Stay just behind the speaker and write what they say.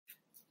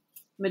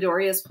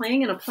Midori is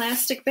playing in a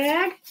plastic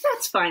bag.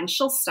 That's fine.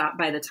 She'll stop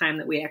by the time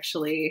that we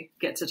actually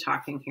get to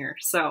talking here.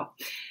 So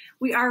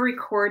we are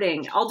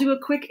recording. I'll do a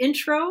quick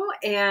intro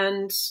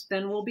and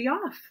then we'll be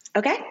off.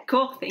 Okay.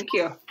 Cool. Thank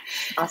you.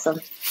 Awesome.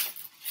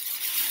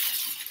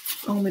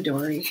 Oh,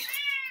 Midori.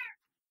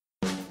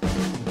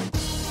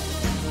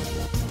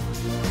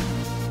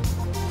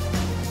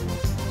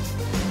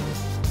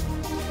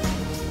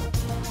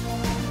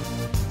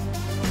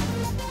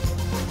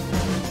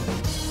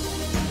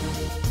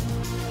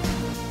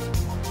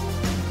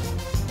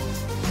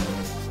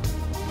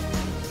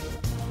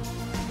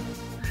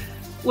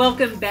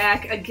 Welcome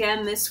back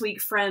again this week,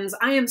 friends.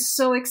 I am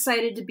so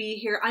excited to be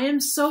here. I am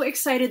so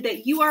excited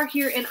that you are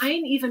here, and I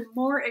am even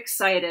more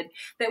excited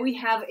that we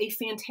have a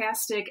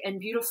fantastic and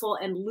beautiful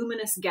and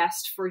luminous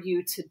guest for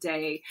you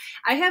today.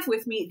 I have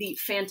with me the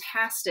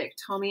fantastic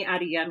Tomi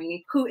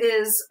Adeyemi, who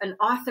is an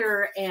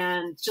author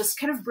and just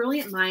kind of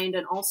brilliant mind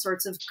and all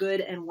sorts of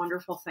good and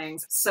wonderful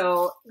things.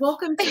 So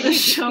welcome to the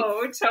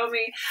show,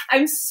 Tomi.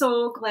 I'm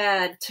so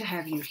glad to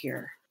have you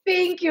here.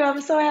 Thank you.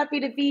 I'm so happy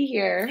to be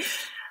here.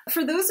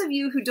 For those of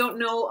you who don't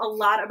know a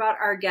lot about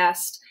our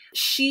guest,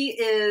 she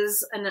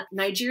is a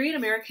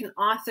Nigerian-American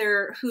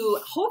author who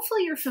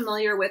hopefully you're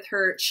familiar with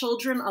her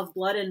Children of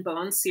Blood and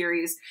Bone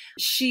series.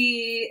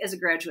 She is a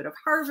graduate of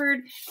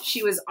Harvard.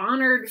 She was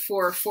honored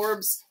for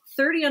Forbes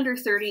 30 Under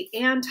 30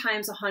 and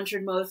Time's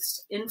 100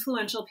 Most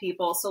Influential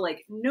People. So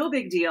like no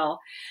big deal.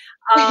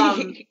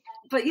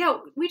 But yeah,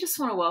 we just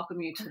want to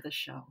welcome you to the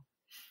show.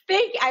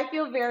 Thank you. I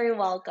feel very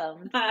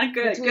welcome.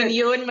 Good. Between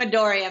you and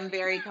Midori, I'm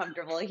very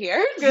comfortable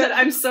here. Good.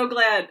 I'm so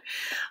glad.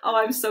 Oh,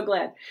 I'm so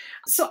glad.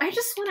 So I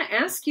just want to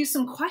ask you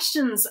some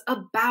questions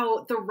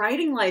about the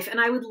writing life. And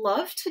I would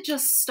love to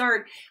just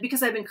start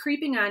because I've been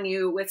creeping on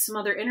you with some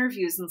other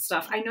interviews and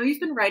stuff. I know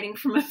you've been writing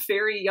from a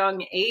very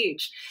young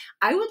age.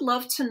 I would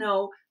love to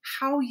know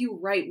how you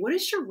write. What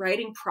does your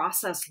writing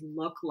process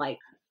look like?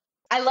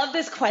 I love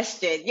this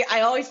question.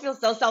 I always feel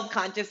so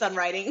self-conscious on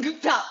writing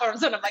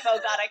platforms when I'm like, oh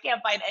God, I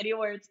can't find any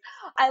words.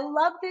 I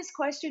love this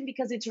question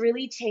because it's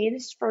really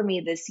changed for me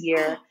this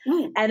year.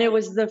 And it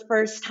was the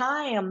first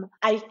time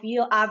I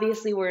feel,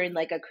 obviously we're in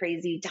like a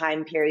crazy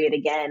time period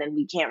again, and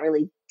we can't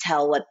really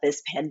tell what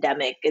this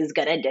pandemic is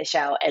going to dish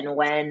out and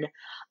when.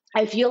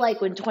 I feel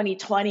like when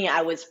 2020,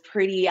 I was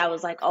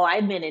like, oh,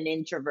 I've been an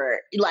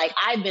introvert. Like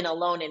I've been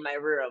alone in my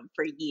room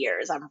for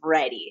years. I'm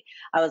ready.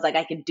 I was like,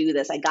 I can do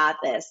this. I got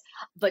this.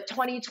 But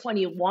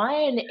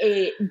 2021,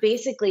 it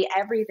basically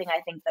everything,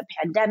 I think the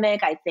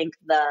pandemic, I think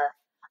the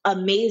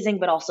amazing,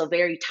 but also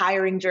very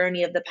tiring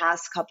journey of the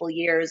past couple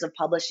years of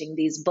publishing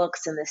these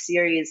books in the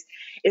series,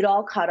 it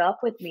all caught up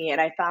with me. And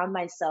I found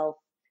myself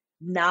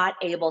not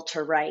able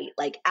to write,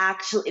 like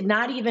actually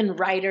not even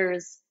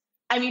writers.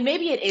 I mean,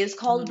 maybe it is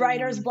called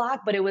writer's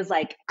block, but it was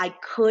like I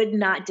could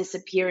not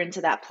disappear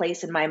into that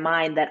place in my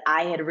mind that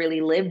I had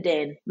really lived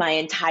in my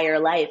entire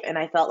life. And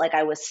I felt like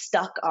I was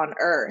stuck on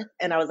Earth.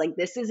 And I was like,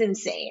 this is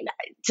insane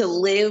to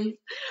live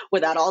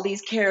without all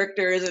these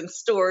characters and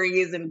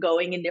stories and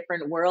going in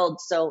different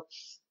worlds. So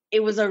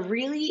it was a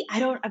really,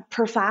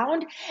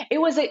 profound. It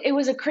was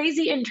a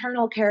crazy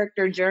internal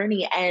character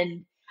journey.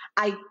 And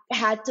I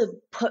had to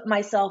put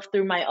myself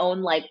through my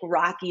own like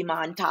Rocky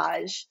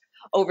montage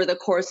over the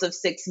course of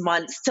 6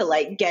 months to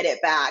like get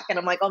it back. And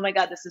I'm like, oh my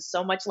God, this is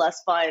so much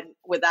less fun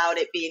without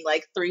it being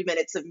like 3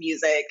 minutes of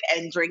music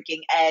and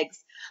drinking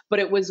eggs. But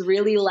it was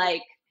really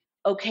like,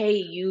 okay,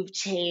 you've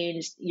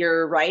changed,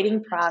 your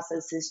writing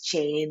process has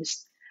changed.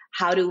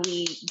 How do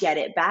we get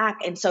it back?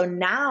 And so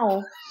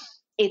now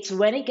it's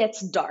when it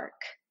gets dark.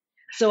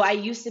 So I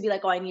used to be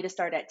like, oh, I need to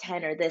start at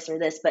 10 or this,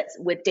 but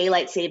with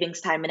daylight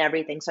savings time and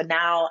everything. So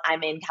now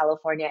I'm in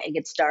California, it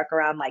gets dark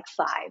around like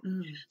 5.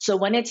 So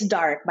when it's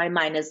dark, my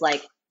mind is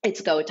like,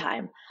 it's go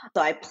time.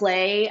 So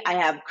I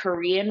have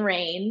Korean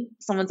rain.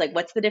 Someone's like,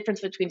 what's the difference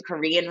between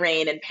Korean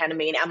rain and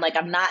Panamanian? I'm like,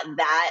 I'm not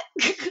that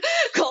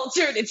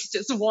cultured. It's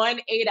just 1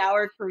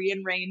 8-hour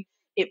Korean rain.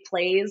 It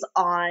plays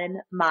on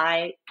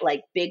my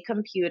like big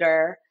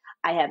computer.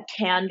 I have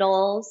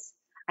candles.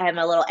 I have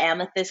my little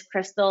amethyst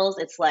crystals.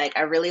 It's like,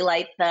 I really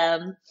light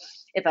them.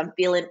 If I'm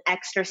feeling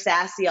extra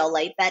sassy, I'll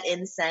light that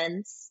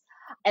incense.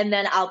 And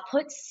then I'll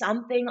put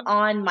something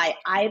on my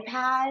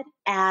iPad.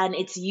 And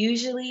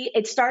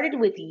it started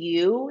with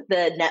You,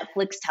 the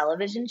Netflix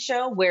television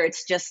show, where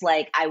it's just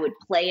like, I would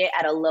play it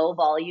at a low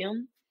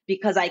volume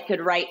because I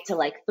could write to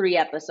like 3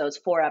 episodes,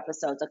 4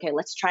 episodes. Okay,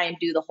 let's try and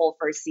do the whole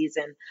first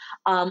season.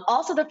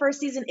 Also, the first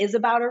season is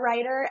about a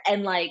writer,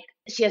 and like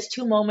she has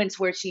 2 moments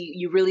where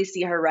you really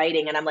see her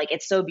writing, and I'm like,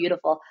 it's so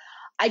beautiful.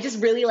 I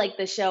just really like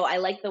the show. I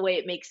like the way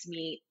it makes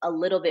me a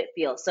little bit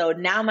feel. So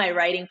now my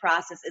writing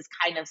process is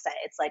kind of set.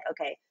 It's like,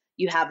 okay,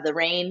 you have the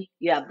rain,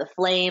 you have the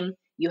flame,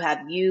 you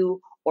have You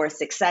or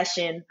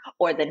Succession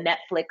or the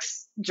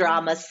Netflix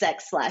drama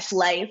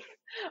Sex/Life,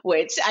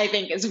 which I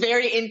think is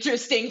very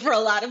interesting for a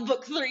lot of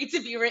book 3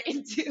 to be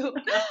written to.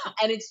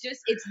 And it's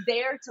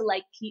there to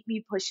like keep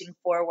me pushing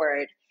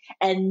forward.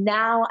 And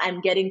now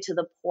I'm getting to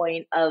the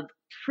point of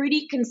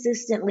pretty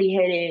consistently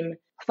hitting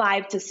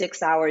 5 to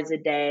 6 hours a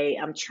day.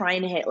 I'm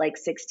trying to hit like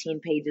 16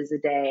 pages a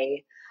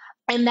day.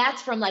 And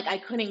that's from like, I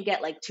couldn't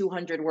get like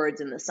 200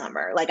 words in the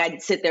summer. Like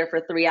I'd sit there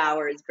for 3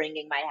 hours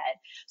bringing my head.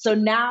 So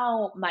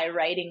now my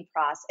writing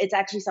process, it's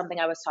actually something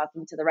I was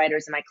talking to the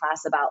writers in my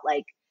class about,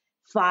 like,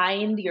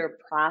 find your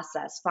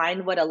process,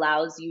 find what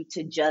allows you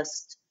to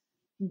just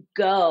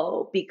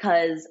go.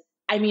 Because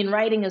I mean,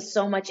 writing is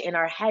so much in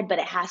our head, but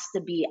it has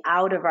to be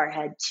out of our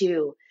head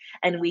too.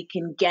 And we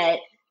can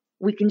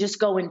just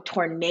go in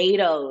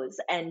tornadoes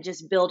and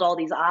just build all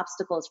these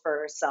obstacles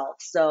for ourselves.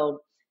 So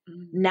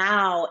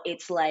now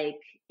it's like,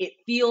 it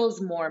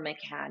feels more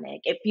mechanic.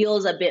 It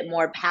feels a bit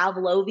more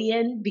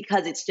Pavlovian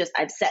because it's just,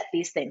 I've set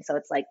these things. So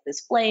it's like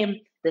this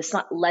flame, this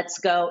sun, let's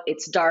go.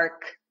 It's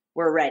dark.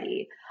 We're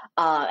ready.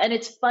 And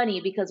it's funny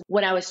because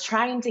when I was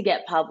trying to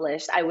get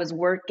published, I was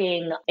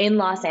working in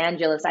Los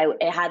Angeles. I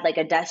had like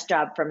a desk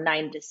job from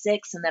 9 to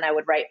 6, and then I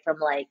would write from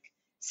like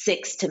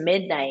 6 to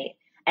midnight.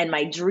 And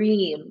my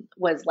dream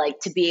was like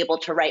to be able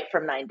to write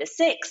from 9 to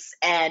 6.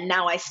 And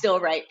now I still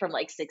write from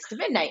like 6 to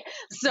midnight.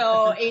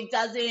 So it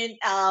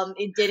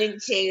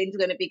didn't change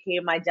when it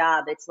became my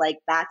job. It's like,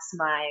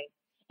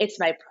 it's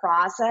my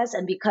process.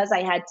 And because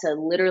I had to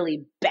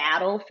literally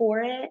battle for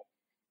it,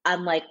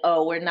 I'm like,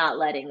 oh, we're not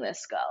letting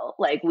this go.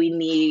 Like,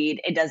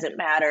 it doesn't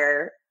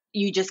matter.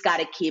 You just got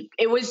to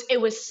it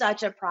was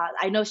such a process.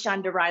 I know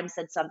Shonda Rhimes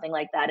said something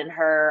like that in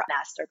her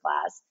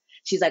masterclass.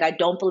 She's like, I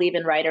don't believe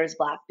in writer's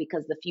block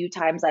because the few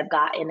times I've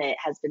gotten it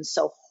has been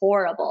so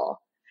horrible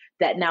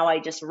that now I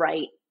just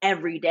write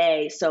every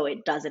day so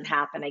it doesn't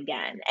happen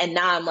again. And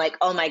now I'm like,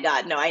 oh my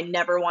God, no, I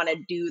never want to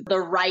do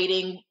the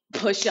writing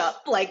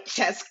push-up, like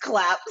chest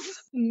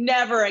claps,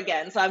 never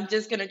again. So I'm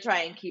just going to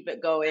try and keep it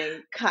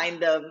going,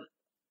 kind of.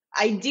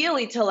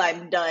 Ideally till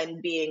I'm done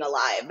being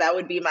alive. That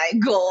would be my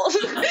goal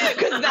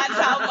because that's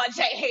how much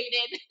I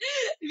hated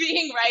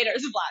being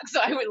writer's block. So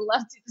I would love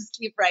to just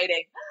keep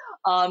writing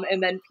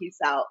and then peace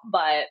out.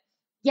 But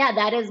yeah,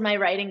 that is my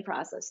writing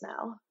process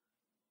now.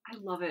 I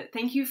love it.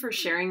 Thank you for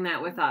sharing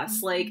that with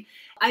us. Like,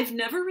 I've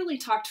never really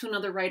talked to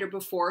another writer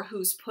before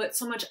who's put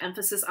so much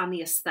emphasis on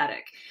the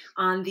aesthetic,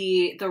 on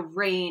the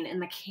rain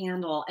and the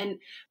candle. And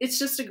it's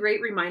just a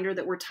great reminder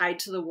that we're tied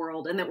to the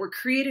world and that we're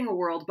creating a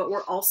world, but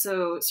we're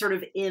also sort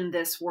of in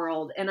this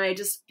world. And I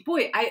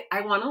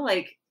want to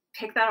like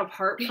pick that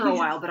apart for a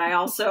while, but I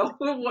also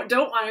don't want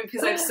to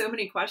because I have so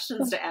many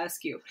questions to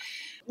ask you.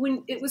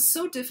 When it was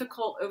so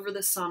difficult over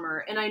the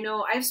summer, and I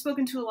know I've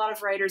spoken to a lot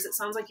of writers, it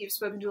sounds like you've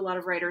spoken to a lot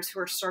of writers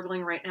who are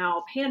struggling right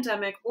now,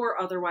 pandemic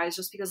or otherwise,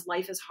 just because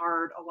life is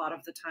hard a lot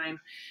of the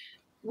time.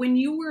 When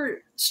you were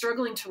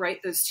struggling to write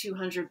those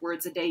 200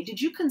 words a day,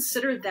 did you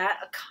consider that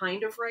a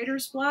kind of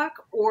writer's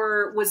block,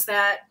 or was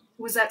that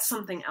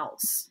something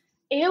else?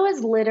 It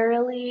was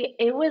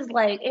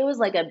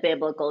like a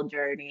biblical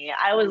journey.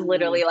 I was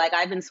literally like,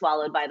 I've been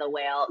swallowed by the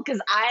whale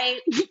because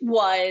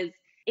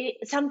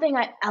something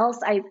else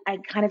I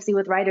kind of see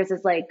with writers is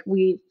like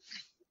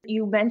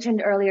you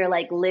mentioned earlier,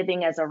 like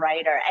living as a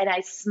writer. And I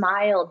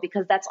smiled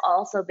because that's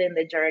also been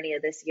the journey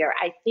of this year.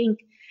 I think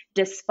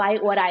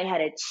despite what I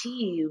had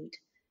achieved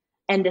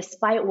and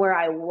despite where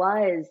I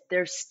was,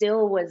 there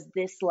still was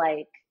this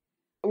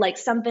like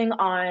something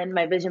on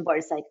my vision board.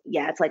 It's like,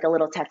 yeah, it's like a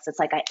little text. It's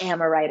like, I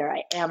am a writer.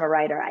 I am a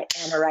writer. I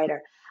am a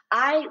writer.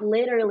 I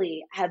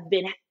literally have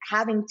been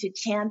having to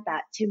chant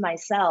that to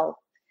myself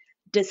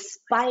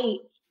despite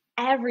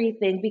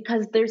everything,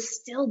 because there's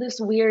still this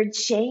weird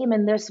shame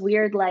and this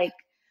weird, like,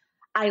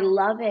 I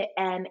love it.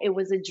 And it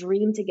was a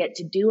dream to get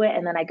to do it.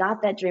 And then I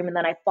got that dream and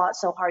then I fought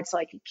so hard so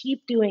I could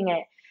keep doing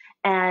it.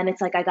 And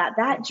it's like, I got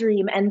that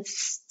dream and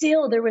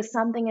still there was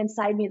something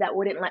inside me that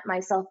wouldn't let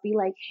myself be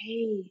like,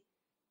 hey,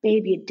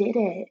 babe, you did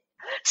it.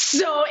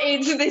 So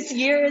this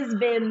year has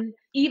been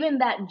even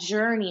that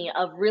journey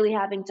of really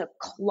having to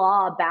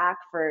claw back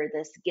for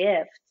this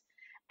gift.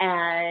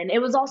 And it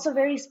was also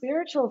very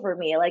spiritual for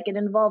me. Like, it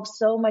involved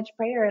so much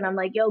prayer. And I'm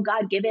like, yo,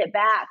 God, give it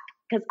back.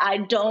 Because I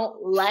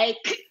don't like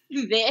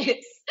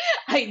this.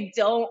 I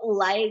don't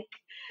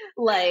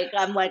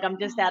I'm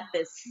just at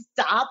this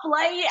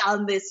stoplight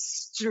on this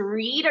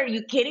street. Are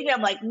you kidding me?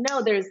 I'm like,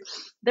 no, there's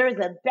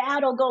a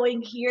battle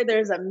going here.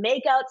 There's a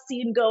makeout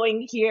scene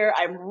going here.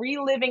 I'm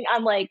reliving.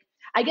 I'm like,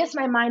 I guess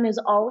my mind has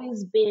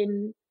always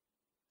been,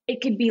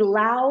 it could be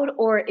loud,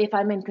 or if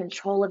I'm in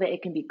control of it,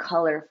 it can be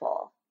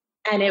colorful.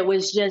 And it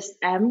was just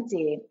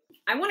empty.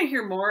 I want to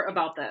hear more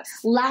about this.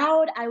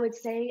 Loud, I would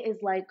say, is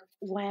like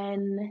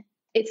when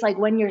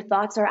your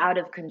thoughts are out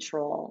of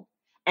control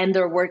and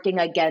they're working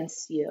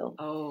against you.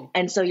 Oh.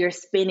 And so you're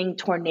spinning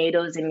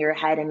tornadoes in your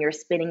head and you're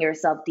spinning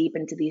yourself deep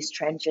into these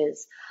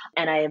trenches.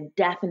 And I have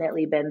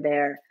definitely been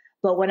there.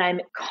 But when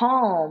I'm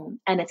calm,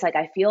 and it's like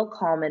I feel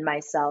calm in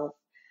myself,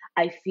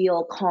 I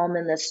feel calm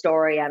in the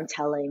story I'm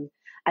telling,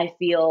 I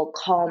feel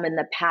calm in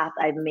the path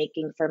I'm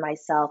making for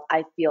myself,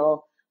 I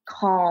feel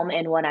calm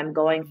in what I'm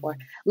going for.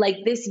 Like,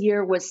 this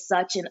year was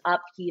such an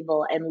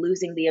upheaval, and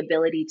losing the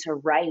ability to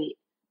write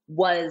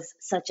was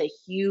such a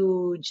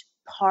huge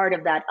part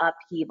of that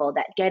upheaval,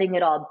 that getting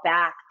it all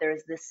back,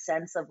 there's this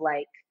sense of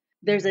like,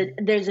 there's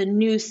a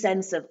new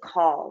sense of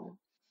calm.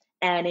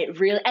 And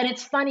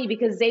it's funny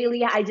because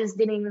Zaylee, I just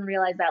didn't even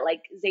realize that,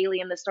 like,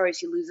 Zaylee in the story,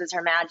 she loses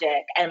her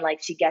magic and like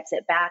she gets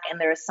it back. And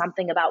there is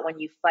something about when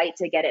you fight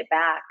to get it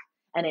back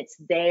and it's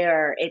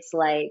there, it's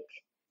like,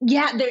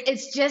 yeah,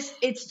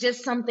 it's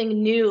just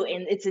something new,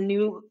 and it's a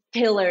new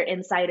pillar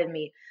inside of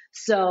me.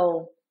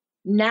 So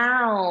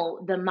now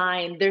the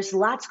mind, there's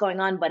lots going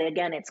on, but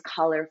again, it's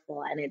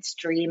colorful and it's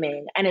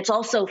dreaming and it's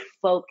also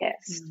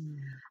focused.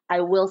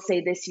 I will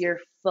say this year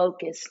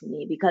focused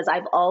me because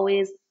I'm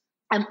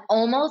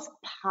almost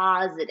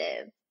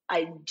positive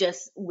I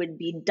just would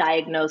be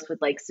diagnosed with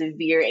like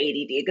severe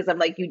ADD because I'm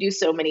like, you do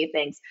so many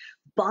things,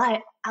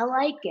 but I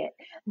like it.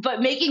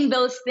 But making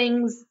those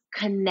things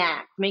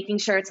connect, making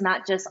sure it's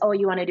not just, oh,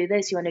 you want to do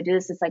this, you want to do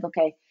this. It's like,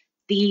 okay,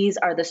 these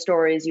are the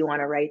stories you want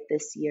to write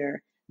this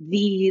year.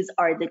 These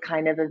are the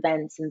kind of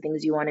events and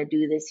things you want to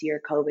do this year,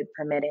 COVID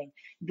permitting.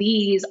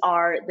 These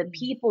are the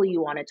people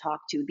you want to talk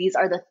to. These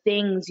are the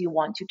things you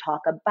want to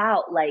talk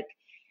about. Like,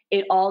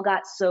 it all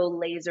got so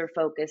laser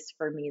focused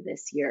for me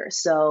this year.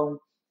 So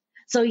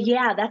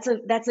yeah, that's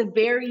a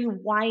very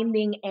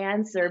winding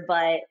answer,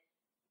 but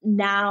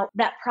now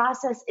that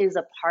process is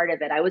a part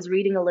of it. I was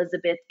reading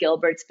Elizabeth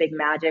Gilbert's Big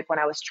Magic when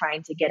I was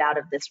trying to get out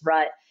of this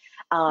rut.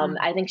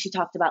 I think she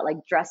talked about like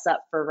dress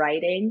up for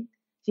writing.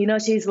 You know,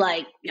 she's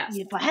like, yes,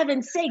 for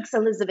heaven's sakes,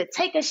 Elizabeth,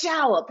 take a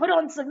shower, put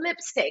on some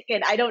lipstick.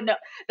 And I don't know,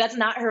 that's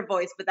not her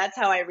voice, but that's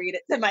how I read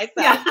it to myself.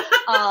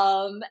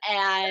 Yeah.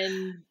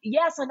 And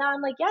yeah, so now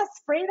I'm like, yeah,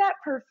 spray that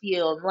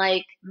perfume,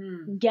 like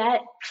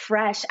get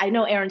fresh. I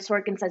know Aaron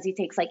Sorkin says he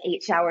takes like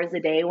 8 showers a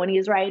day when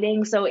he's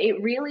writing. So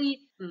it really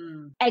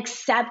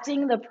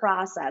accepting the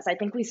process. I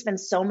think we spend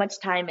so much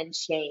time in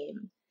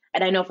shame.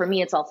 And I know for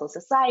me, it's also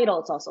societal,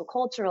 it's also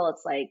cultural.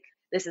 It's like,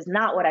 this is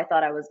not what I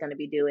thought I was going to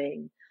be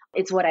doing.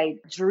 It's what I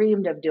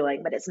dreamed of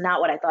doing, but it's not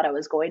what I thought I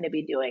was going to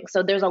be doing.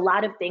 So there's a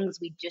lot of things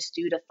we just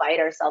do to fight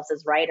ourselves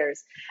as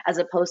writers, as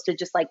opposed to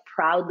just like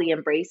proudly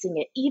embracing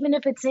it. Even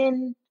if it's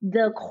in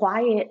the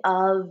quiet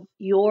of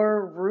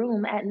your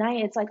room at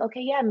night, it's like, okay,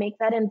 yeah, make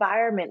that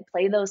environment,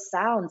 play those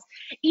sounds,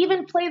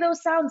 even play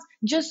those sounds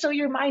just so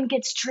your mind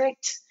gets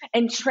tricked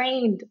and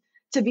trained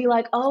to be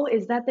like, oh,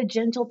 is that the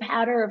gentle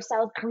patter of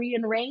South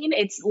Korean rain?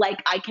 It's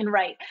like, I can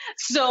write.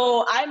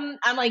 So I'm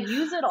like,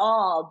 use it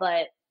all,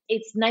 but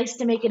it's nice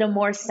to make it a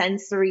more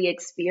sensory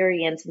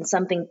experience and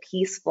something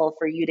peaceful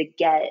for you to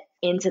get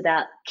into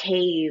that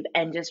cave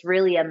and just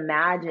really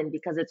imagine,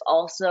 because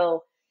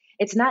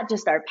it's not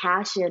just our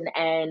passion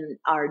and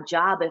our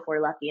job, if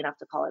we're lucky enough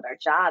to call it our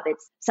job.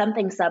 It's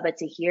something Sabaa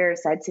Tahir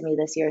said to me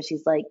this year.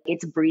 She's like,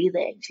 it's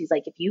breathing. She's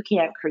like, if you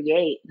can't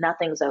create,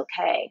 nothing's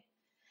okay.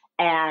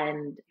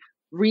 And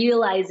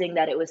realizing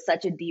that it was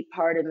such a deep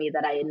part of me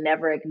that I had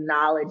never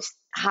acknowledged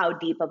how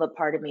deep of a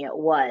part of me it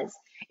was.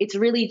 It's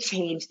really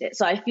changed it.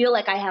 So I feel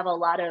like I have a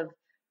lot of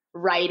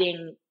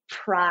writing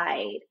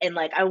pride and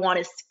like I want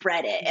to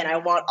spread it. And I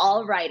want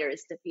all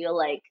writers to feel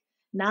like,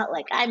 not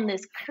like I'm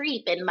this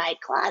creep in my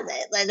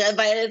closet, but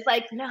it's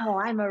like, no,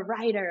 I'm a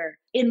writer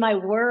in my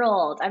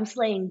world. I'm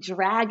slaying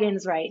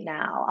dragons right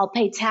now. I'll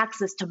pay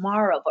taxes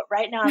tomorrow, but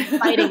right now I'm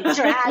fighting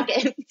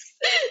dragons.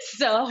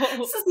 So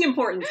this is the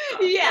important stuff.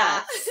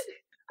 Yeah.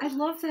 I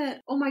love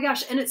that. Oh my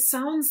gosh. And it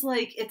sounds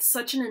like it's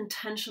such an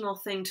intentional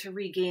thing to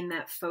regain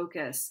that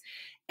focus.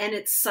 And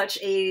it's such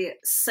a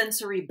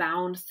sensory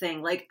bound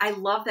thing. Like, I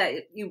love that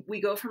we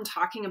go from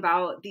talking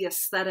about the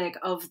aesthetic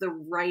of the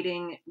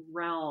writing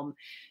realm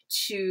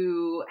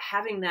to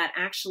having that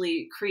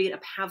actually create a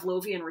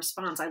Pavlovian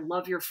response. I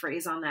love your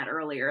phrase on that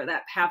earlier,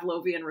 that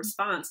Pavlovian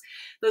response.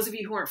 Those of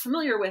you who aren't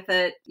familiar with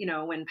it, you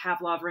know, when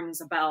Pavlov rings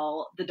a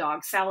bell, the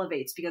dog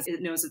salivates because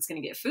it knows it's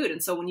going to get food.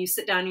 And so when you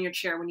sit down in your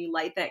chair, when you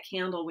light that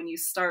candle, when you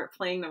start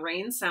playing the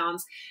rain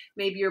sounds,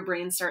 maybe your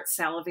brain starts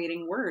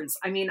salivating words.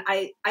 I mean,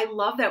 I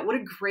love that. What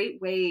a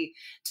great way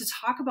to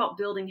talk about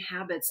building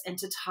habits and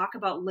to talk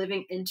about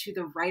living into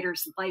the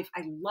writer's life.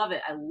 I love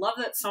it. I love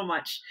that so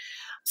much.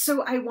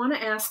 So I want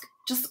to ask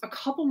just a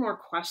couple more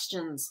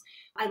questions.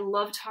 I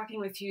love talking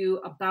with you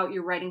about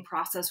your writing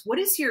process.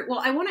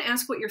 I want to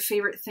ask what your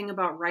favorite thing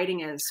about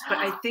writing is, but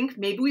I think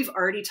maybe we've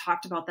already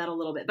talked about that a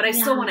little bit, but I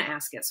still want to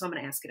ask it. So I'm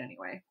going to ask it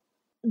anyway.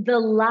 The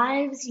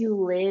lives you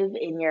live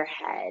in your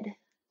head.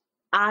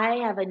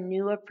 I have a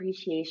new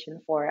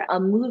appreciation for it. A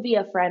movie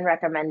a friend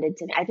recommended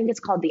to me. I think it's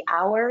called The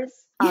Hours.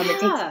 It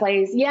takes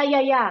place.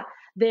 Yeah.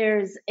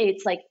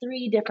 It's like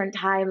 3 different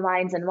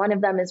timelines, and one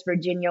of them is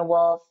Virginia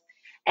Woolf.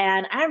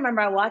 And I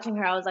remember watching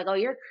her, I was like, oh,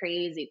 you're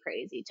crazy,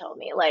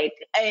 Tomi. Like,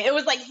 it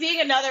was like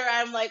seeing another,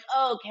 I'm like,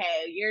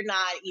 okay, you're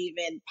not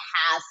even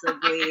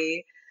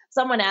passively.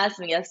 Someone asked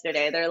me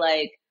yesterday, they're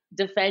like,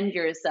 defend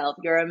yourself.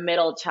 You're a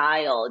middle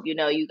child. You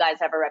know, you guys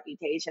have a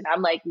reputation.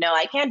 I'm like, no,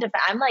 I can't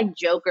defend. I'm like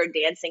Joker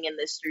dancing in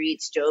the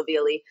streets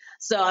jovially.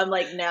 So I'm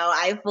like, no,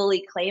 I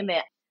fully claim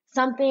it.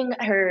 Something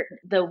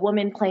the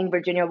woman playing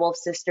Virginia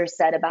Woolf's sister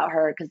said about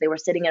her, because they were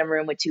sitting in a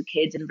room with 2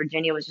 kids and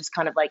Virginia was just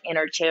kind of like in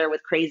her chair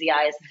with crazy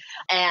eyes.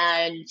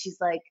 And she's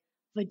like,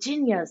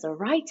 Virginia's a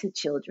writer,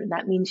 children.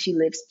 That means she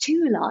lives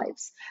 2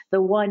 lives.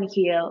 The one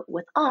here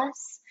with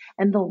us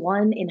and the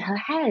one in her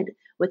head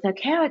with her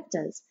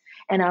characters.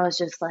 And I was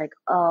just like,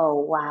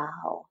 oh,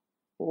 wow.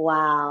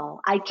 Wow.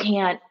 I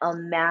can't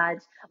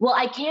imagine. Well,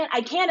 I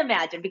can't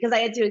imagine because I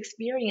had to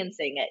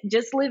experiencing it.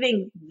 Just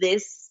living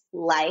this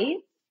life,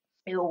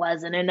 it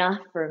wasn't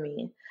enough for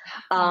me.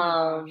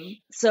 Oh my gosh.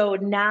 So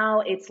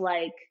now it's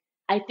like,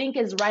 I think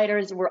as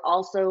writers,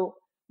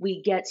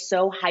 we get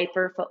so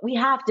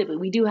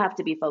we do have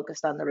to be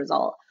focused on the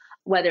result,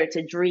 whether it's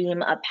a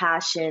dream, a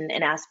passion,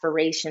 an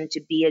aspiration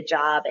to be a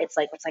job. It's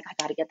like, I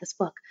got to get this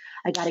book.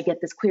 I got to get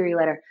this query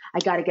letter. I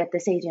got to get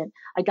this agent.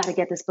 I got to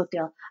get this book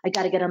deal. I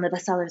got to get on the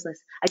bestsellers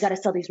list. I got to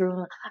sell these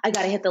rooms. I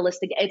got to hit the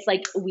list again. It's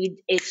like,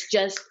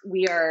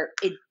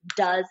 it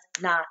does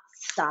not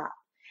stop.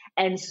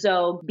 And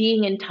so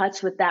being in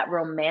touch with that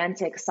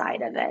romantic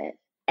side of it,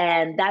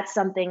 and that's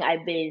something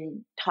I've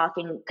been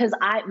talking, because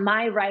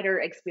my writer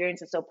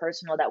experience is so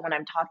personal that when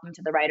I'm talking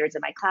to the writers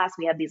in my class,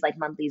 we have these like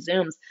monthly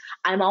Zooms.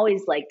 I'm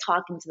always like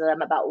talking to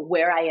them about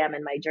where I am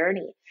in my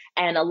journey.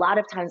 And a lot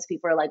of times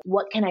people are like,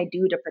 what can I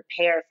do to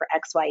prepare for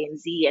X, Y, and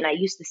Z? And I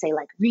used to say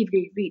like, read,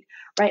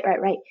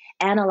 write,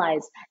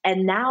 analyze.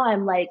 And now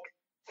I'm like,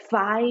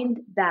 find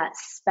that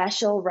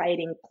special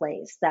writing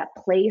place, that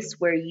place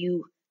where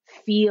you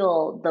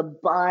feel the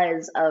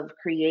buzz of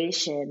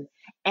creation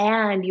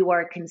and you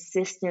are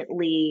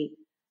consistently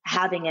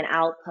having an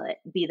output,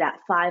 be that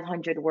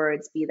 500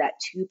 words, be that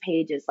 2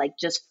 pages. Like,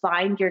 just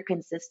find your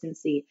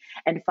consistency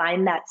and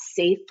find that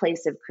safe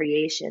place of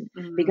creation.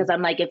 Because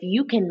I'm like, if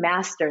you can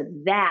master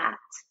that,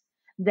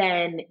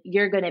 then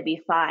you're going to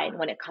be fine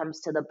when it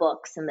comes to the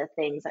books and the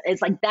things.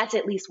 It's like, that's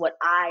at least what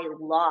I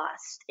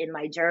lost in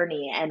my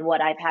journey and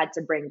what I've had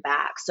to bring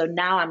back. So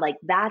now I'm like,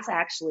 that's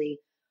actually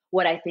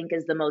what I think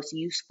is the most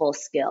useful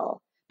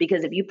skill,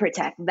 because if you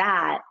protect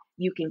that,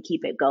 you can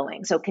keep it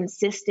going. So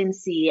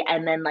consistency,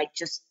 and then like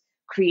just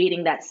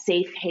creating that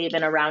safe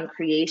haven around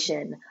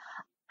creation.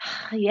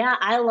 Yeah,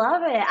 I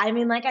love it. I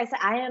mean, like I said,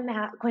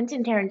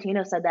 Quentin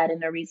Tarantino said that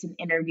in a recent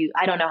interview.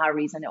 I don't know how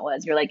recent it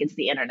was. You're like, it's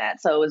the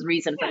internet. So it was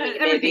recent for me.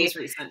 Everything's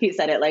recent. He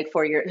said it like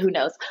 4 years, who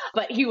knows?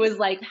 But he was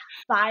like,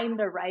 find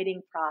the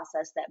writing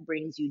process that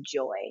brings you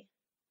joy.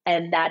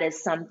 And that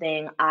is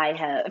something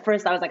at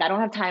first I was like, I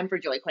don't have time for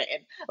joy, Quentin.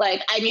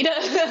 Like, I need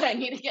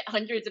to get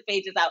hundreds of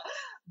pages out.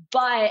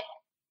 But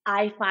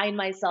I find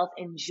myself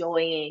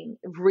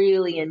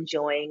really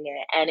enjoying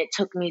it. And it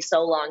took me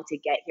so long to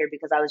get here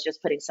because I was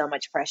just putting so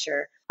much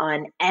pressure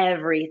on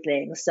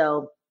everything.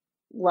 So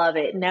love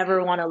it.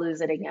 Never want to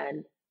lose it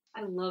again.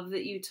 I love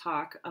that you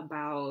talk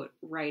about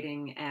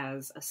writing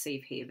as a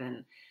safe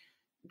haven.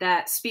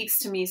 That speaks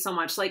to me so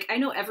much. Like, I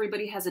know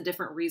everybody has a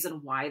different reason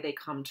why they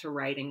come to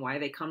writing, why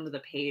they come to the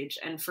page.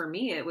 And for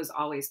me, it was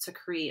always to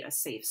create a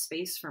safe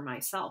space for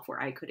myself where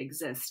I could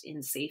exist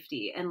in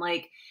safety. And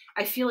like,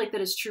 I feel like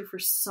that is true for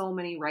so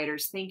many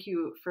writers. Thank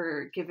you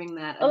for giving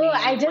that. Oh,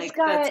 I think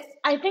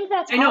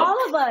that's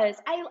all of us.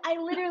 I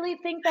literally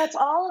think that's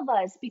all of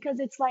us, because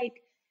it's like,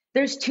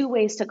 there's 2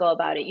 ways to go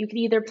about it. You can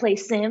either play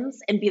Sims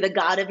and be the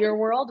god of your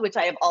world, which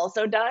I have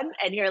also done.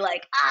 And you're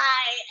like,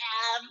 I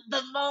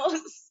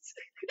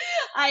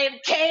am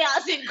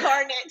chaos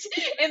incarnate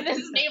in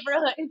this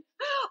neighborhood.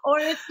 Or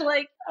it's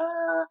like,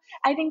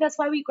 I think that's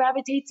why we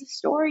gravitate to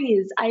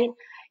stories.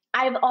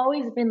 I've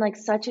always been like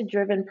such a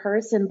driven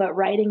person, but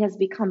writing has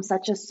become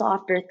such a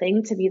softer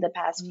thing to me the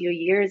past few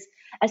years,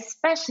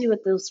 especially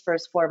with those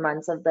first 4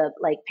 months of the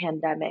like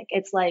pandemic.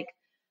 It's like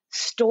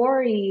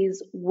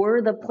stories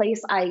were the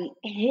place I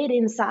hid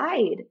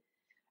inside.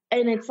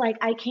 And it's like,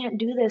 I can't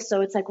do this.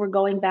 So it's like, we're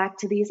going back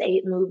to these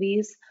 8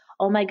 movies.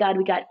 Oh my God,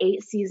 we got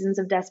 8 seasons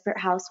of Desperate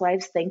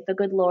Housewives. Thank the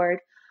good Lord.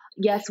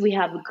 Yes, we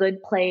have a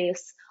good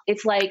place.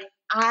 It's like,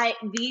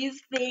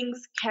 these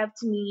things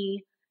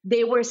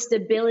they were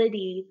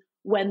stability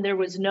when there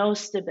was no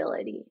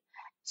stability.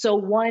 So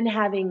one,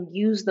 having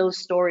used those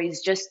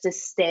stories just to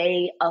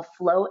stay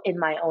afloat in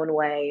my own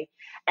way.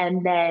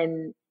 And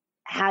then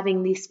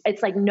having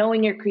it's like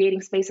knowing you're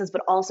creating spaces,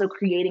 but also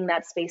creating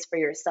that space for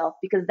yourself,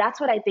 because that's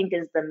what I think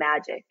is the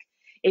magic.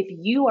 If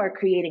you are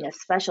creating a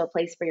special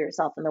place for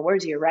yourself in the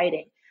words you're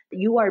writing,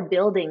 you are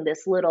building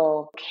this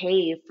little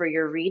cave for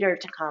your reader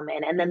to come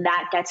in. And then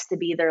that gets to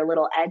be their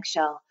little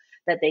eggshell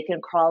that they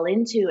can crawl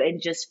into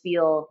and just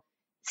feel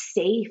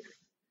safe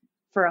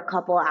for a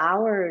couple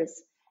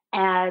hours.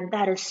 And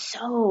that is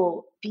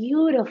so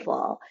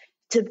beautiful,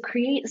 to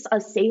create a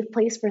safe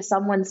place for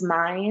someone's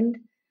mind,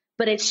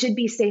 but it should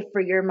be safe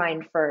for your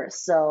mind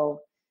first.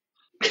 So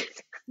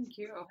thank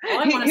you. All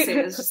I want to say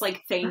is just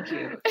like, thank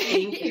you.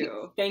 Thank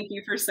you. Thank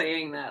you for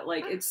saying that.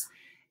 Like, it's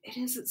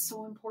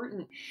so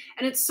important.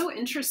 And it's so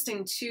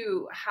interesting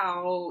too,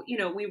 how,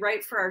 we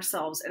write for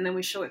ourselves and then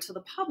we show it to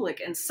the public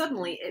and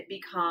suddenly it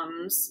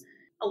becomes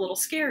a little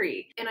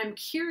scary. And I'm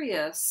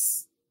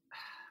curious,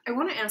 I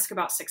want to ask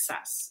about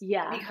success.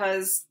 Yeah.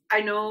 Because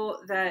I know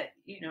that,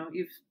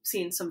 you've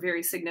seen some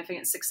very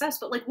significant success,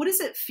 but like, what does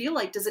it feel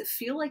like? Does it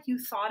feel like you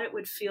thought it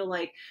would feel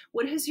like?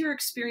 What has your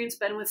experience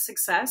been with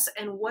success?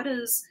 And what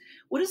does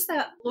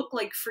that look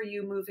like for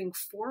you moving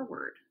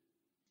forward?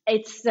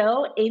 It's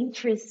so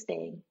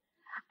interesting.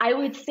 I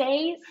would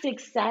say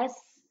success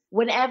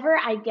whenever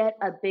I get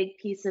a big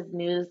piece of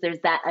news, there's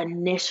that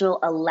initial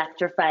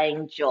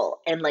electrifying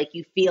jolt, and like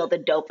you feel the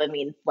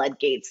dopamine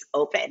floodgates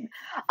open.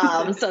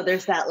 So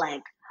there's that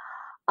like,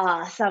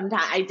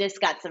 sometimes I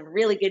just got some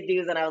really good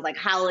news and I was like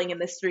howling in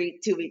the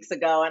street 2 weeks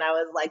ago, and I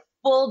was like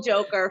full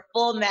Joker,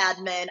 full Mad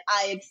Men,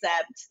 I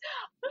accept.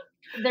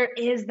 There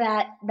is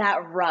that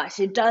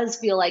rush. It does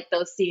feel like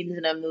those scenes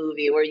in a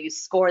movie where you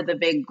score the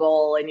big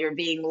goal and you're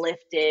being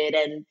lifted,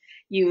 and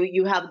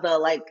you have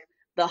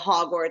the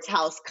Hogwarts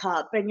house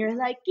cup and you're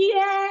like,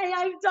 yay,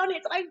 I've done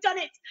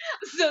it.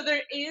 So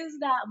there is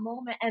that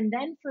moment. And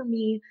then for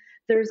me,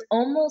 there's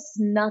almost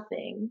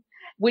nothing,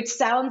 which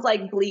sounds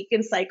like bleak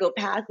and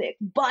psychopathic.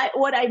 But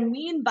what I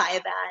mean by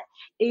that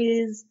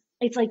is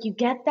it's like you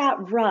get that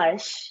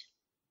rush.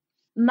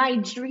 My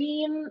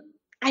dream,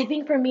 I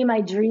think for me,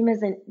 my dream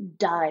isn't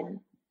done.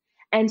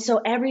 And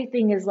so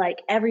everything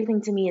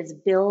to me is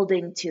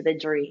building to the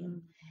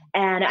dream.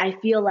 And I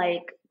feel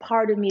like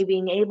part of me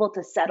being able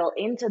to settle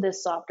into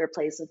this softer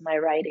place with my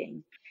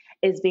writing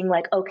is being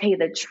like, okay,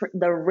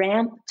 the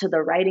ramp to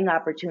the writing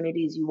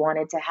opportunities you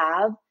wanted to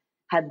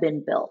have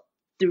been built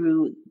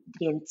through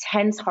the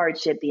intense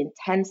hardship, the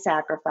intense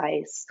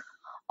sacrifice,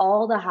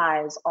 all the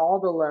highs, all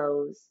the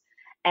lows.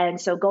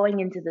 And so going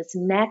into this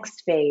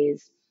next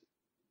phase,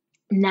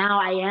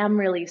 now I am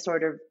really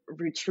sort of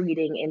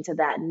retreating into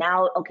that.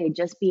 Now, okay,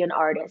 just be an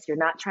artist. You're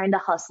not trying to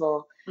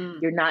hustle.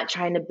 You're not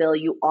trying to build.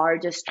 You are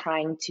just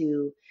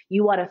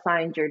you want to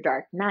find your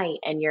dark night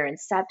and your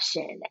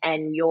inception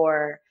and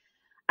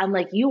I'm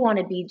like, you want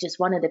to be just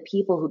one of the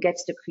people who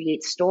gets to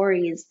create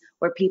stories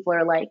where people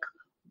are like,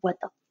 what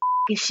the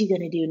is she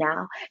going to do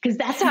now? Because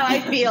that's how I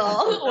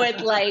feel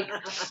with like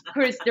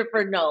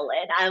Christopher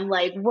Nolan. I'm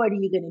like, what are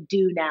you going to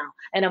do now?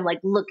 And I'm like,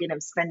 look at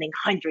him spending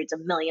hundreds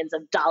of millions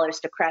of dollars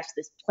to crash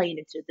this plane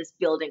into this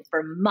building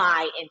for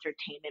my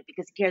entertainment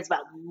because he cares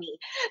about me.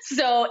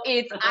 So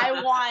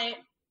I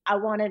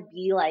want to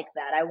be like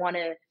that. I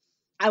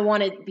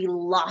want to be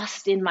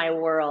lost in my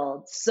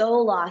world, so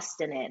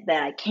lost in it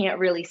that I can't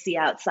really see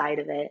outside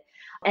of it.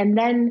 And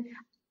then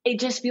it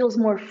just feels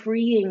more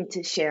freeing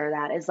to share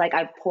that. It's like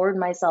I've poured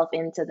myself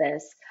into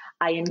this.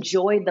 I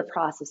enjoyed the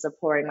process of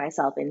pouring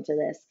myself into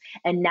this.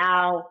 And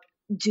now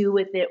do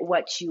with it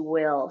what you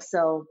will.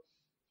 So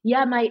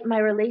yeah, my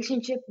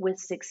relationship with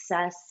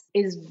success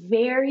is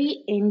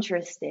very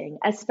interesting,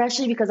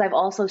 especially because I've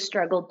also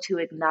struggled to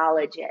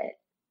acknowledge it.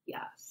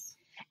 Yes.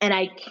 And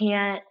I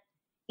can't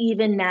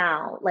even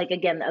now, like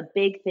again, a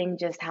big thing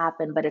just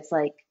happened, but it's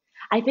like,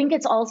 I think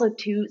it's also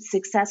too,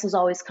 success has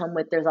always come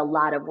with, there's a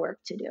lot of work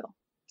to do.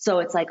 So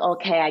it's like,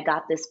 okay, I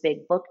got this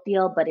big book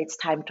deal, but it's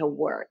time to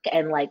work.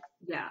 And like,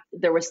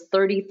 there was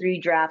 33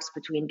 drafts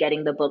between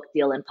getting the book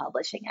deal and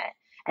publishing it.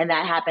 And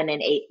that happened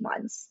in 8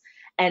 months.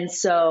 And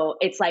so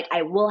it's like,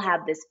 I will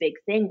have this big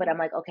thing, but I'm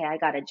like, okay, I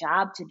got a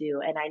job to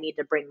do and I need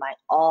to bring my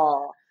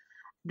all.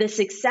 The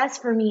success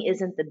for me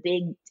isn't the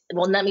big,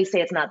 well, let me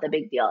say it's not the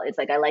big deal. It's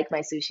like, I like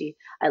my sushi.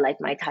 I like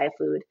my Thai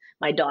food.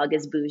 My dog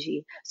is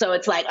bougie. So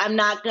it's like, I'm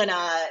like,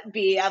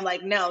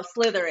 no,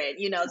 Slytherin,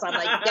 so I'm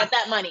like, get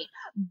that money.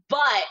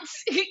 But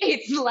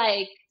it's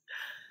like,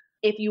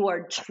 if you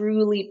are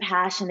truly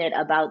passionate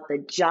about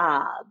the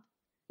job,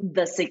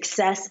 the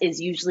success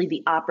is usually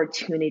the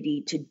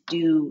opportunity to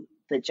do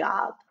the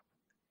job.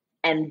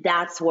 And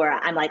that's where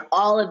I'm like,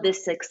 all of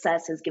this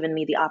success has given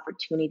me the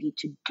opportunity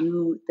to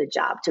do the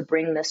job, to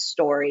bring this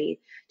story,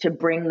 to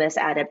bring this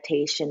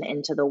adaptation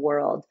into the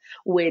world,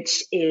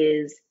 which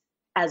is,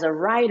 as a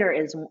writer,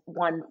 is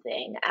one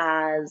thing.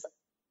 As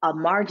a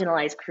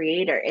marginalized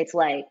creator, it's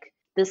like,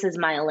 this is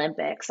my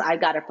Olympics. I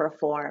got to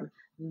perform.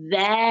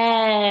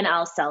 Then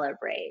I'll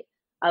celebrate.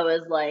 I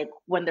was like,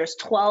 when there's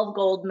 12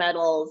 gold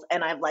medals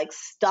and I've like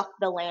stuck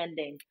the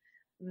landing,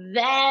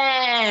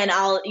 then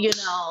I'll,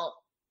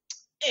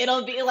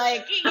 it'll be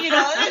like,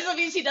 this will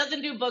be, she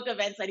doesn't do book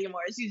events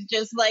anymore. She's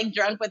just like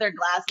drunk with her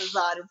glasses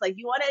on. It's like,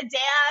 you want to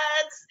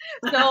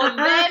dance? So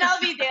then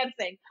I'll be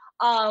dancing.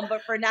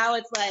 But for now,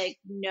 it's like,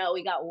 no,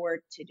 we got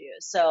work to do.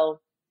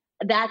 So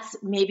that's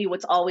maybe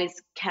what's always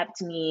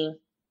kept me,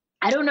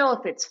 I don't know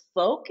if it's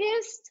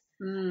focused,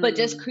 but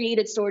just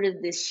created sort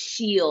of this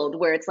shield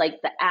where it's like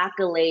the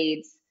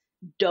accolades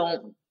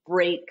don't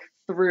break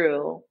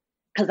through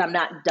because I'm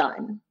not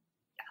done.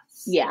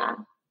 Yes. Yeah.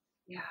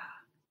 Yeah.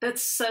 That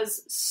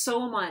says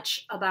so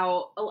much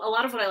about a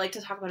lot of what I like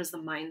to talk about is the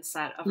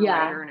mindset of a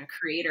writer and a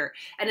creator.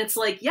 And it's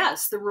like,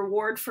 yes, the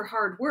reward for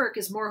hard work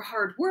is more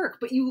hard work,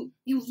 but you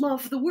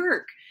love the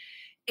work.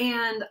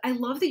 And I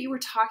love that you were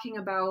talking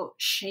about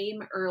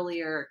shame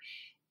earlier,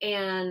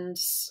 and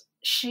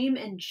shame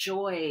and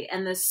joy.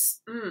 And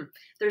this,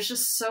 there's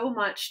just so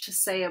much to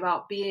say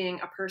about being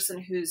a person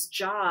whose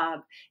job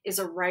is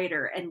a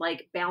writer, and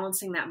like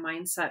balancing that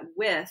mindset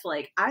with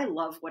like, I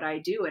love what I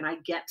do and I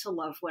get to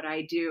love what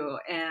I do.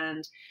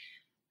 And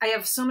I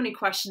have so many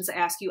questions to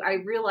ask you. I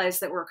realize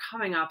that we're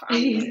coming up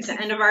on the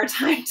end of our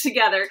time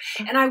together.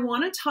 And I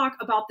want to talk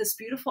about this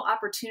beautiful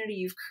opportunity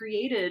you've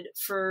created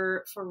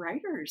for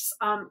writers.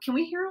 Can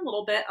we hear a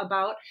little bit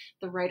about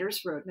the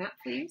Writer's Roadmap,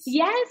 please?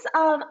 Yes,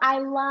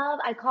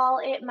 I call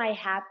it my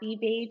happy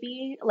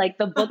baby. Like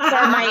the books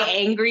are my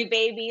angry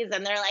babies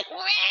and they're like,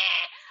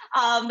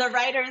 the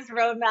Writer's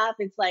Roadmap,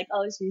 it's like,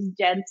 oh, she's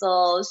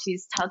gentle,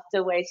 she's tucked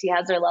away, she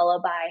has her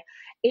lullaby.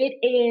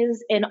 It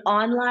is an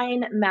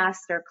online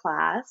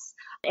masterclass.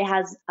 It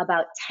has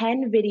about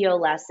 10 video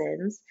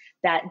lessons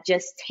that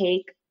just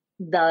take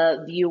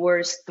the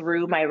viewers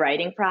through my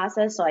writing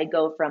process. So I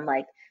go from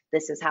like,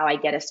 this is how I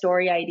get a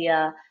story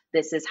idea.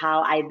 This is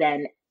how I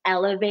then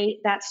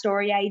elevate that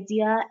story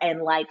idea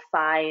and like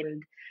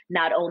find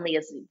not only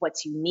is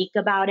what's unique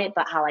about it,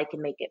 but how I can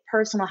make it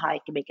personal, how I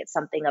can make it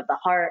something of the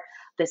heart.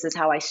 This is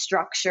how I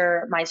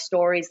structure my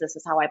stories. This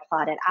is how I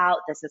plot it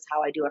out. This is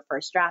how I do a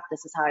first draft.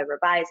 This is how I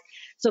revise.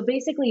 So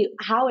basically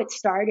how it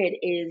started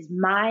is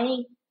my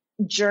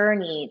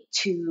journey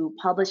to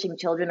publishing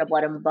Children of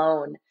Blood and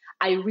Bone.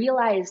 I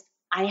realized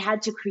I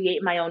had to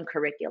create my own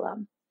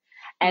curriculum.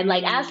 And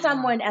like, as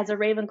someone, as a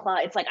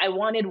Ravenclaw, it's like, I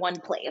wanted one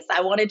place.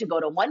 I wanted to go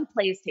to one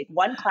place, take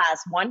one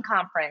class, one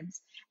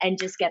conference, and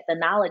just get the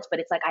knowledge. But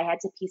it's like, I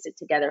had to piece it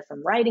together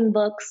from writing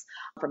books,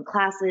 from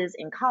classes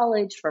in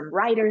college, from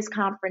writers'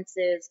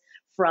 conferences,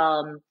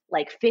 from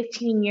like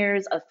 15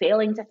 years of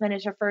failing to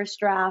finish a first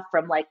draft,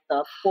 from like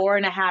the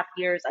 4.5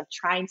 years of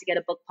trying to get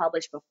a book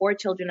published before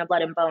Children of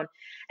Blood and Bone.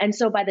 And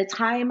so by the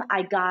time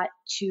I got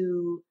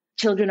to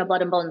Children of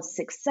Blood and Bone's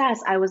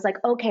success, I was like,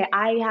 okay,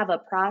 I have a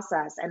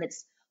process and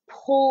it's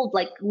pulled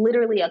like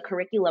literally a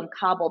curriculum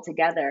cobbled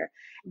together.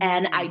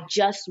 And I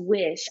just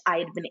wish I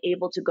had been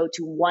able to go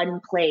to one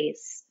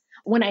place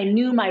when I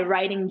knew my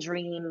writing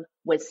dream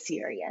was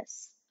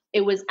serious.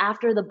 It was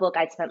after the book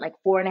I'd spent like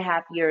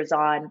 4.5 years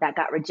on that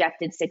got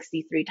rejected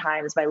 63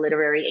 times by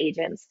literary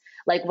agents.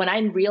 Like when I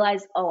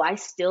realized, oh, I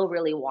still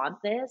really want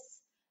this,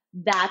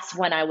 that's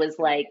when I was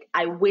like,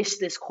 I wish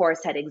this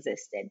course had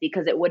existed,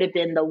 because it would have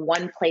been the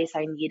one place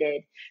I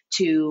needed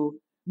to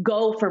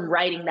go from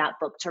writing that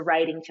book to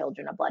writing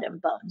Children of Blood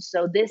and Bone.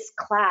 So this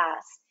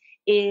class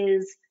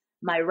is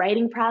my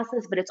writing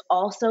process, but it's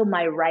also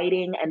my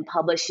writing and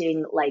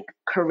publishing like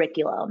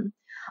curriculum.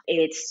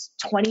 It's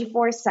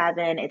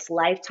 24/7. It's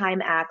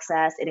lifetime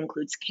access. It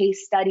includes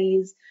case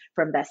studies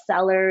from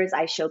bestsellers.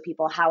 I show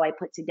people how I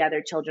put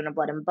together Children of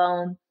Blood and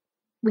Bone.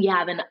 We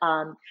have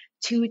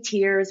two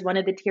tiers. One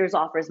of the tiers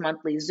offers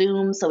monthly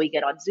Zoom, so we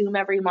get on Zoom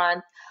every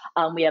month.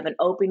 We have an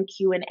open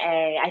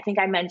Q&A. I think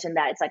I mentioned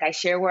that. It's like I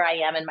share where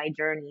I am in my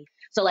journey.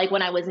 So like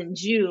when I was in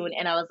June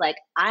and I was like,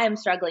 I am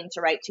struggling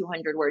to write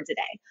 200 words a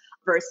day,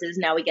 versus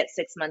now we get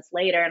 6 months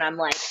later and I'm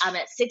like, I'm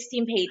at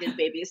 16 pages,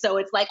 baby. So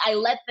it's like I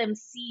let them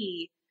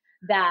see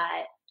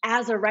that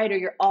as a writer,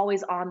 you're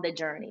always on the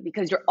journey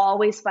because you're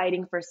always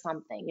fighting for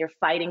something. You're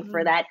fighting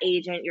for that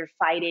agent. You're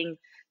fighting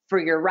for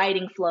your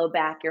writing flow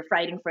back. You're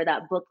fighting for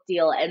that book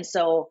deal. And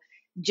so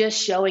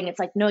just showing it's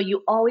like, no,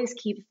 you always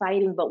keep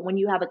fighting. But when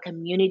you have a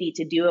community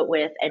to do it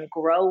with and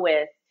grow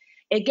with,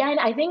 again,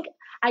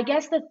 I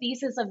guess the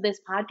thesis of this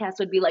podcast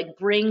would be like,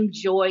 bring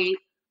joy,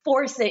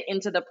 force it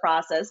into the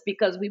process,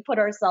 because we put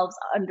ourselves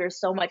under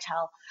so much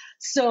hell.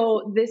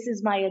 So this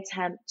is my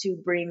attempt to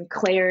bring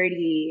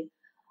clarity,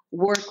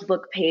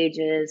 workbook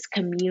pages,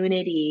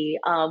 community.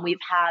 We've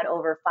had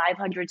over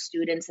 500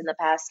 students in the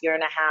past year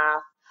and a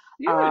half.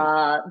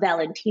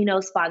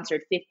 Valentino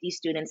sponsored 50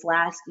 students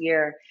last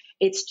year.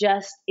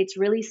 It's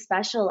really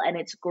special and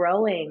it's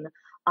growing.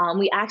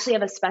 We actually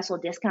have a special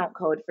discount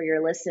code for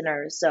your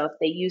listeners. So if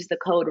they use the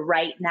code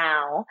right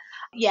now,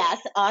 yes,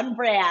 on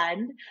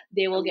brand,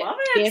 they will get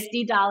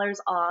 $50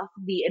 off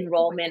the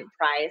enrollment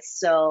price.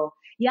 So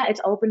yeah,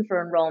 it's open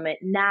for enrollment.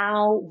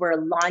 Now we're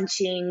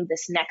launching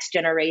this next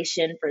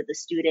generation for the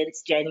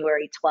students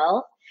January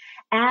 12th.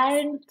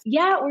 And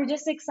yeah, we're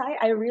just excited.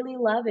 I really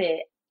love it.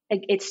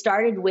 It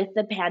started with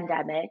the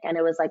pandemic and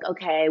it was like,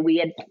 okay,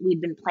 we'd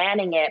been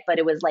planning it, but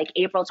it was like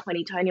April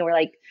 2020. We're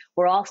like,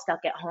 we're all stuck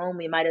at home.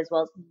 We might as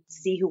well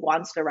see who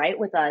wants to write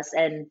with us.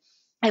 And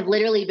I've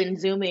literally been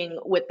Zooming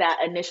with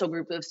that initial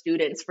group of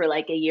students for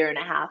like a year and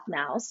a half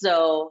now.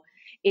 So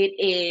it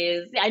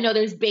is, I know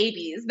there's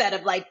babies that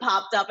have like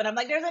popped up and I'm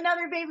like, there's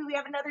another baby. We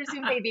have another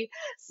Zoom baby.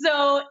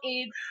 So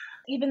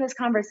even this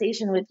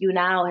conversation with you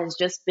now has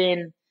just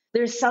been,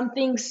 there's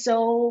something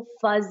so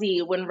fuzzy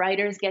when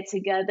writers get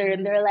together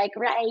and they're like,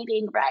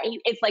 writing, right?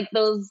 It's like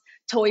those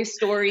Toy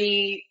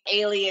Story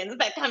aliens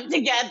that come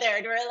together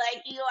and we're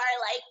like, you are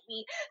like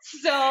me.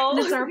 So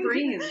it's our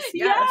brains.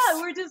 Yes.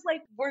 Yeah, we're just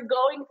like, we're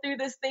going through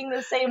this thing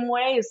the same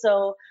way.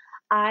 So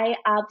I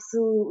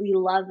absolutely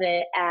love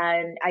it.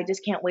 And I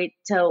just can't wait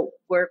to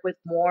work with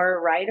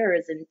more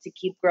writers and to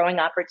keep growing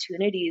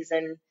opportunities.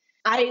 And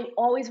I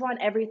always want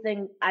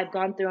everything I've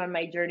gone through on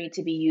my journey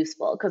to be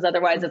useful, because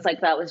otherwise it's like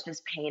that was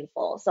just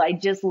painful. So I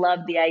just love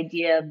the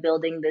idea of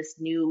building this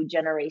new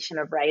generation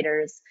of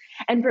writers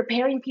and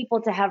preparing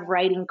people to have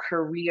writing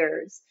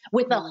careers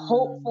with a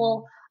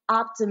hopeful,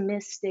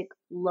 optimistic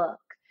look.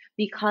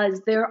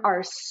 because there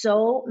are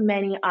so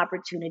many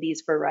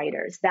opportunities for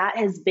writers. That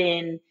has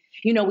been,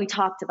 we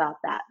talked about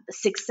that. The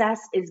success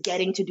is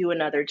getting to do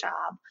another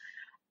job.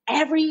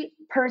 Every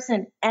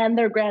person and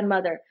their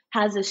grandmother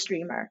has a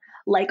streamer.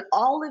 Like,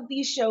 all of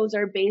these shows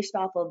are based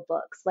off of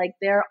books. Like,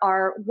 there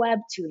are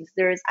webtoons,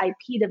 there's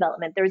IP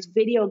development, there's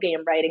video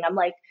game writing. I'm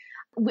like,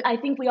 I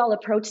think we all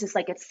approach this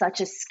like it's such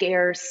a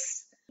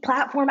scarce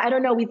platform. I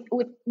don't know.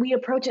 We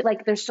approach it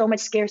like there's so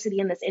much scarcity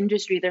in this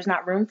industry. There's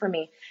not room for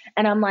me.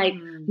 And I'm like,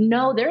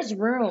 no, there's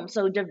room.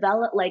 So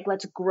develop, like,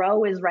 let's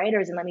grow as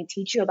writers, and let me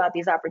teach you about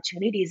these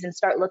opportunities, and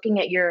start looking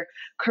at your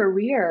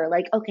career.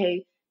 Like,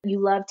 okay, you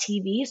love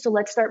TV, so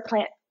let's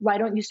why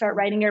don't you start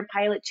writing your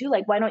pilot too?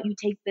 Like, why don't you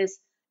take this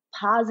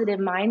positive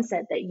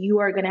mindset that you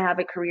are going to have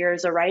a career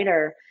as a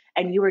writer,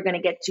 and you are going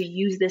to get to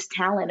use this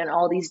talent in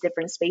all these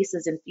different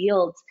spaces and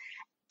fields.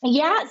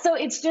 Yeah. So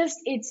it's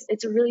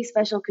a really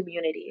special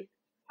community.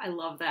 I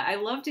love that. I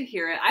love to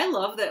hear it. I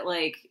love that,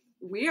 like,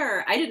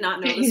 I did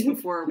not know this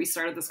before we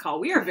started this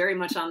call. We are very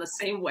much on the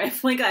same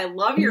wavelength. I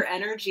love your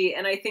energy.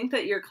 And I think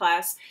that your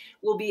class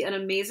will be an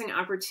amazing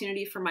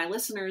opportunity for my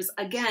listeners.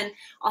 Again,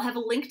 I'll have a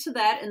link to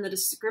that in the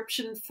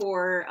description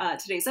for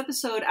today's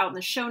episode, out in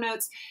the show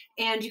notes.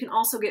 And you can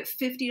also get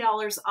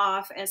 $50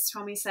 off, as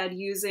Tomi said,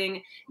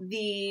 using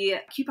the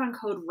coupon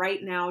code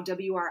RIGHTNOW,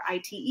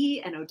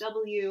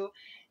 WRITENOW.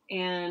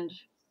 And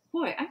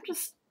boy, I'm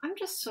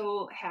just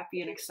so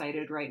happy and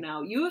excited right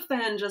now. You have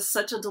been just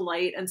such a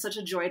delight and such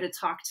a joy to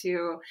talk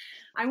to.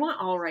 I want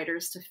all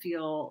writers to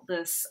feel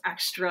this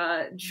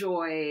extra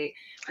joy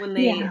when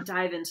they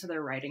dive into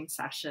their writing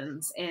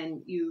sessions.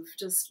 And you've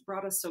just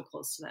brought us so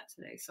close to that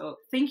today. So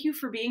thank you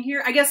for being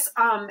here. I guess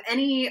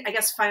any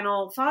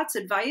final thoughts,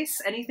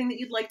 advice, anything that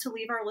you'd like to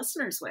leave our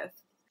listeners with?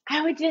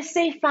 I would just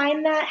say,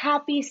 find that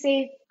happy,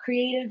 safe,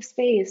 creative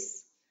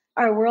space.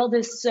 Our world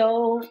is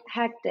so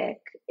hectic.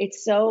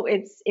 It's so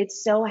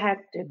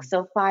hectic.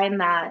 So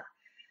find that,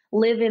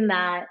 live in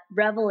that,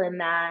 revel in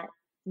that,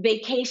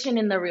 vacation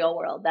in the real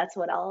world. That's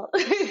what I'll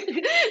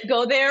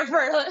go there for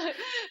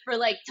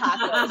like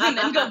tacos, and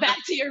then go back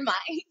to your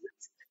mind.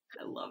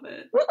 I love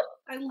it.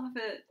 I love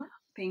it.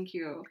 Thank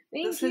you.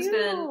 This has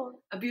been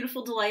a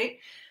beautiful delight.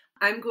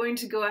 I'm going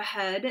to go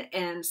ahead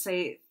and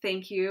say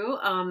thank you.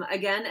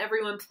 Again,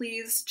 everyone,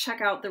 please check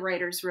out the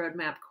Writer's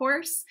Roadmap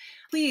course.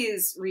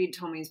 Please read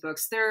Tomi's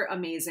books. They're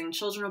amazing.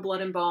 Children of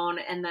Blood and Bone,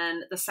 and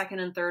then the second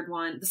and third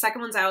one. The second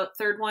one's out.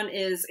 Third one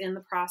is in the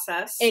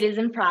process. It is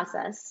in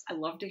process. I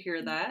love to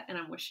hear that, and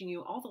I'm wishing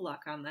you all the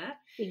luck on that.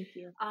 Thank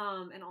you.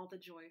 And all the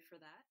joy for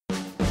that.